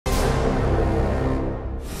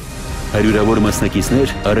Հարյուրավոր մասնակիցներ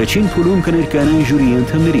առաջին փուլում կներկայանան ժյուրիի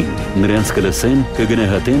անդամներին, նրանց կլսեն,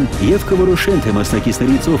 կգնահատեն եւ կորոշեն, թե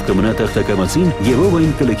մասնակիցներից ով կմնա տախտակամածին եւ ով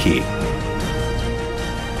այն կլքի։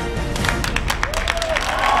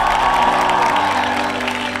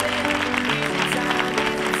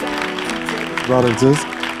 Բարև ձեզ։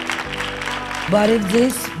 Բարև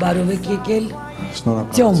ձեզ, բարով եք եկել։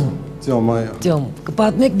 Շնորհակալություն։ Tyom, այո։ Tyom,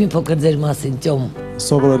 կպատմեք մի փոքր ձեր մասին, Tyom։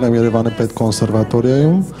 Սովորել եմ Երևանի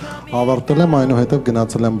պետկոնսերվատորիայում, ավարտել եմ, այնուհետև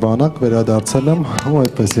գնացել եմ բանակ, վերադարձել եմ ու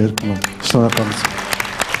այդպես երգում եմ։ Շնորհակալություն։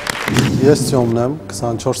 Ես Tyomն եմ,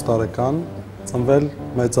 24 տարեկան, ծնվել,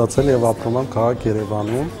 մեծացել եւ ապրում եմ քաղաք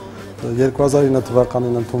Երևանում։ 2009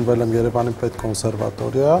 թվականին ընդունվել եմ Երևանի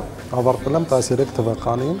պետկոնսերվատորիա, ավարտել եմ 13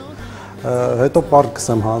 թվականին։ Հետո պարտքս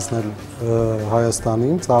եմ հանձնել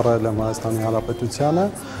Հայաստանին, ծառայել եմ Հայաստանի Հանրապետությանը,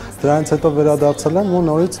 դրանից հետո վերադարձել եմ ու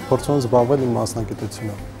նորից փորձում եմ զբաղվել իմ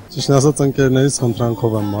մասնագիտությունով։ Ճիշտ ասած, ընկերներից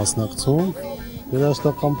խնդրանքով եմ մասնակցում,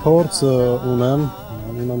 երաժշտական փորձ ունեմ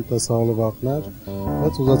տեսահոլովակներ,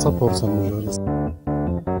 բայց ուզեցա փորձեմ ուժերս։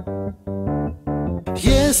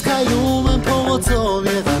 Ես քայլում եմ փողոցով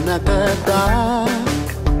եղանակը տակ,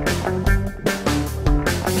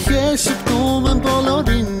 ես շփում եմ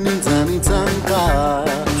բոլորին ինձանից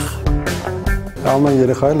անկախ։ Ամեն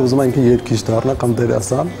երեխայել ուզում է ինքը երգիչ դառնա կամ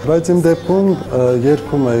դերասան, բայց իմ դեպքում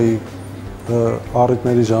երգում էի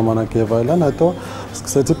առիթների ժամանակ եւ այլն, հետո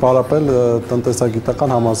սկսեցի պարապել տնտեսագիտական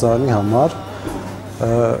համալսարանի համար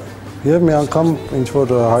եւ մի անգամ ինչ որ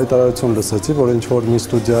հայտարարություն լսեցի, որ ինչ որ մի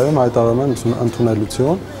ստուդիայում հայտարարում են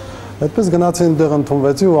ընդունելություն, այդպես գնացի այնտեղ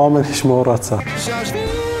ընդունվեցի ու ամեն ինչ մոռացա։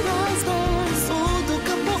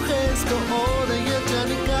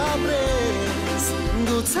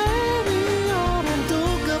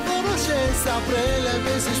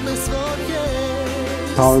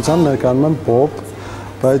 Հանրության ներկայանում եմ պոպ,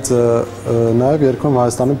 բայց նաև երգում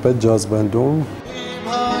Հայաստանի պետ ջազ բենդում։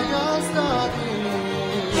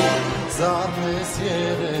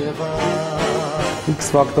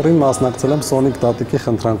 X Factor-ին մասնակցել եմ Սոնիկ տատիկի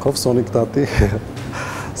խնդրանքով,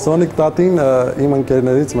 Սոնիկ տատին իմ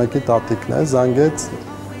ընկերներից մեկի տատիկն է, զանգեց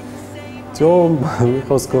Tyom, մի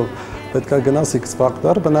խոսքով պետք է գնաս X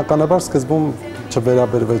Factor, բնականաբար սկզբում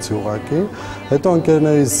չվերաբերվեցի ուղղակի, հետո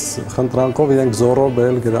ընկերներից խնդրանքով իրենք զորով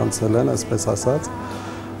բերել գրանցել են, այսպես ասած,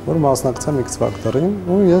 որ մասնակցեմ X Factor-ին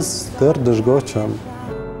ու ես դեռ դժգոհ չեմ։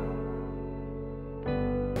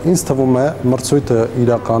 Ինձ թվում է մրցույթը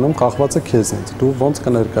իրականում կախված է քեզնից, դու ոնց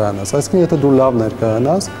կներկայանաս, այսինքն եթե դու լավ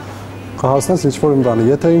ներկայանաս, կհասնես ինչ-որ մի բանի,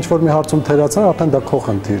 եթե ինչ-որ մի հարցում թերացար, արդեն դա քո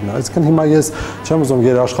խնդիրն է, այսինքն հիմա ես չեմ ուզում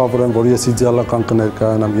երաշխավորեմ, որ ես իդեալական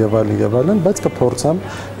կներկայանամ եւ այլն, բայց կփորձեմ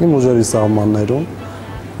իմ ուժերի սահմաններում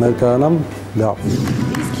ներկայանամ լավ։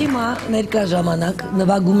 Իսկ հիմա ներկա ժամանակ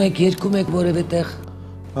նվագում եք, երգում եք որևէ տեղ։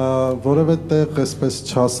 Որևէ տեղ այսպես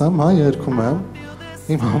չասեմ, հա, երգում եմ։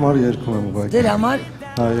 Իմ համար երգում եմ ուղղակի։ Ձեր համար։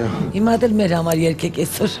 Այո։ Հիմա դեռ մեր համար երգեք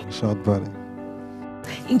այսօր։ Շատ բարի։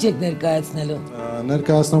 Ինչ եք ներկայացնելու։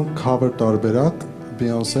 Ներկայացնում cover տարբերակ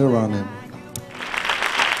Beyoncé Runnin։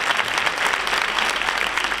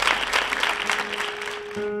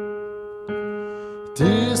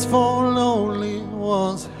 These four lonely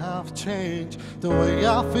ones have changed the way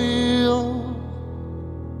I feel,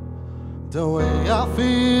 the way I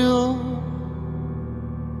feel.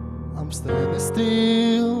 I'm standing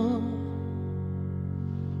still.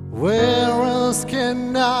 Where else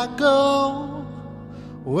can I go?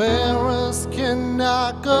 Where else can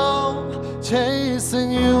I go?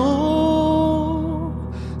 Chasing you,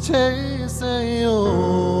 chasing you.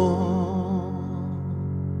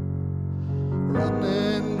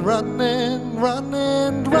 Running, running,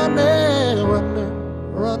 running, running, running,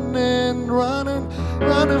 running, running,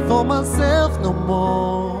 running for myself no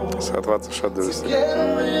more. To get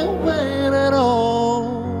away at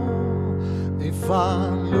all. If I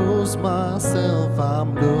lose myself,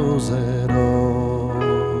 I'm losing all.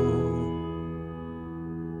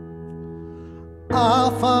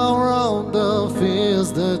 I found round the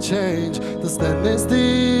fears that change, the standing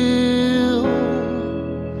still,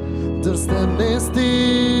 the standing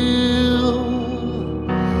still.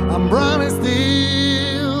 I'm running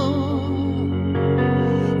still.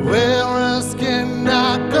 Where else can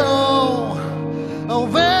I go? Oh,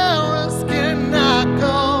 where else can I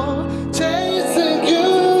go? Chasing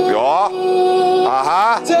you. Ja.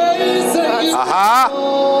 Aha. Chasing you. Aha.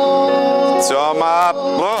 Tyom up.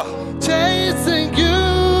 Chasing you,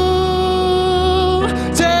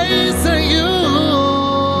 chasing you.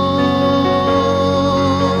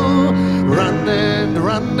 Running,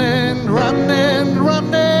 running, running,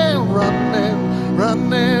 running, running,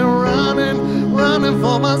 running, running, running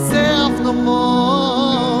for myself no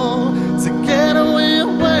more. To get away,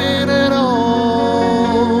 waiting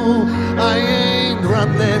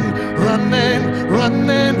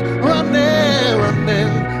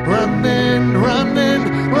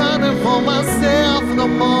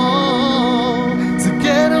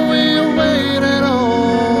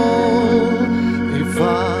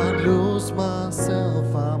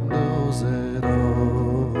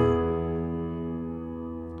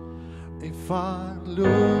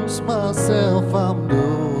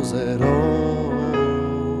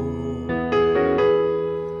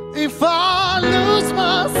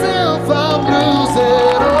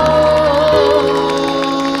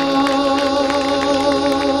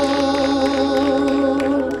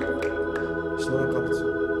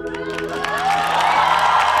Շնորհակալություն։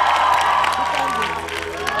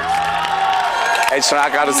 Այդ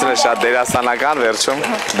շնորհակալությունը շատ դերասանական վերջում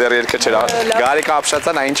դեռ երգը չէր Գարիկը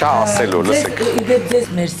ապշացան այն ինչա ասելու լսեք Իդեպ ձեզ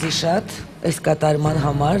մերսի շատ այս կատարման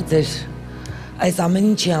համար ձեր այս ամեն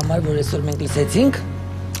ինչի համար որ այսօր մենք լսեցինք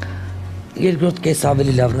երկրորդ կես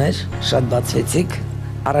ավելի լավն էր շատ բացվեցիք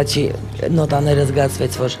առաջի նոտաները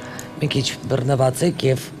զգացվեց որ մի քիչ բռնված եք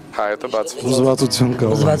եւ Հայտը բացվում Ուզվածություն կա։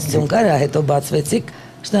 ուզվածություն կար հետո բացվեցիք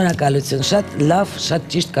շնորհակալություն շատ լավ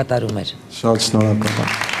շատ ճիշտ կատարում էր Շատ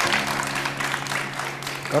շնորհակալ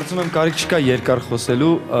Կարծում եմ կարիք չկա երկար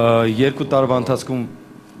խոսելու, երկու տարվա ընթացքում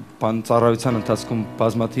ծառայության ընթացքում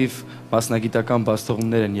բազմաթիվ մասնագիտական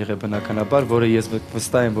բացթողումներ են եղել բնականաբար, որը ես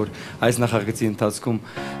վստահ եմ, որ այս նախագծի ընթացքում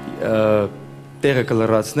տեղը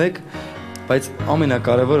կլրացնեք, բայց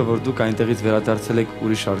ամենակարևորը, որ դուք այնտեղից վերադարձել եք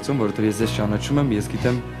ուրիշ հարցում, որովհետև ես ձեզ ճանաչում եմ, ես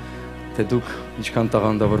գիտեմ, թե դուք ինչքան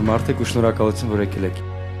տաղանդավոր մարդ եք ու շնորհակալություն, որ եկել եք։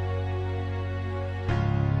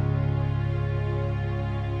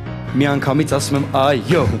 Մի անգամից ասում եմ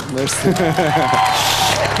այո։ Մերսի։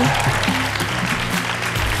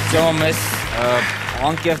 Tyom, ես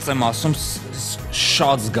անկեղծ եմ ասում,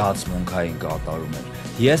 շատ զգացմունքային կատարում էր։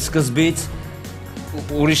 Ես սկզբից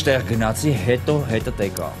ուրիշ տեղ գնացի, հետո հետը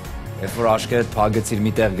եկա։ Երբ որ աչքերդ փակեցիր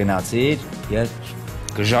մի տեղ գնացիր, ես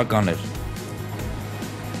գժական էր։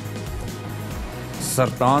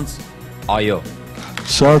 Սրտանց այո։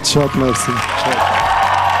 Շատ մերսի։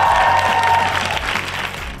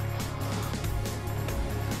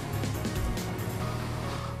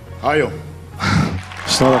 Այո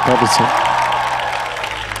Շնորհակալություն։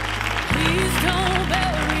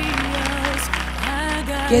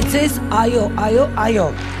 Կեցես այո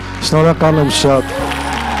Շնորհակալ եմ շատ։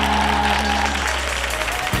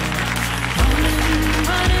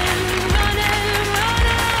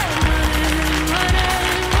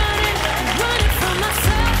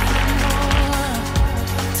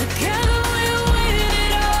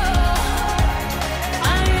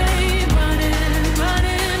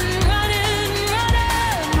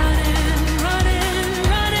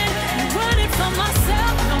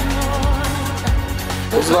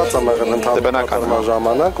 Ուզված եմ եղել ընդհանրական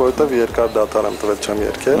ժամանակ, որովհետև երկար դադար եմ տվել չեմ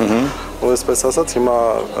երգել, ու այսպես ասած հիմա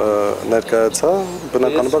ներկայացա,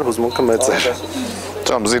 բնականաբար հուզմունքը մեծ էր։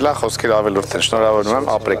 Tyom, զիլա խոսքեր ավելորդ են, շնորհավորում եմ,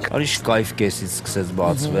 ապրեք Արիշ կայֆ կեսից սկսեց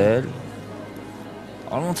բացվել։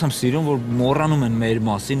 Ոնց եմ սիրում, որ մոռանում են մեր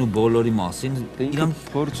մասին ու բոլորի մասին։ Ինքն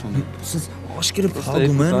փորձ ունի։ Սենց աշկերը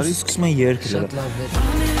փակում են, սկսում են երգել։ շատ լավ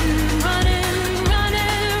էր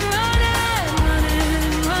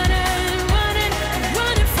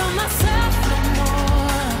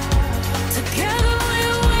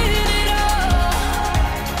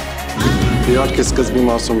Իհարկե սկզբի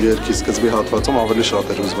մասում երգի սկզբի հատվածում ավելի շատ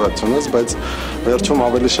էր ուզվածությունս, բայց վերջում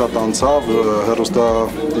ավելի շատ անցավ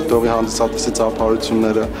հեռուստադիտողի հանդիսատեսի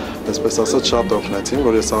ծափարությունները, այսպես ասած, շատ օգնեցին,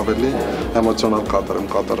 որ ես ավելի էմոցիոնալ կատարեմ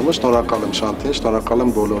կատարումը։ Շնորհակալ եմ Շանտին, շնորհակալ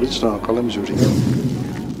եմ բոլորին, շնորհակալ եմ ժյուրին։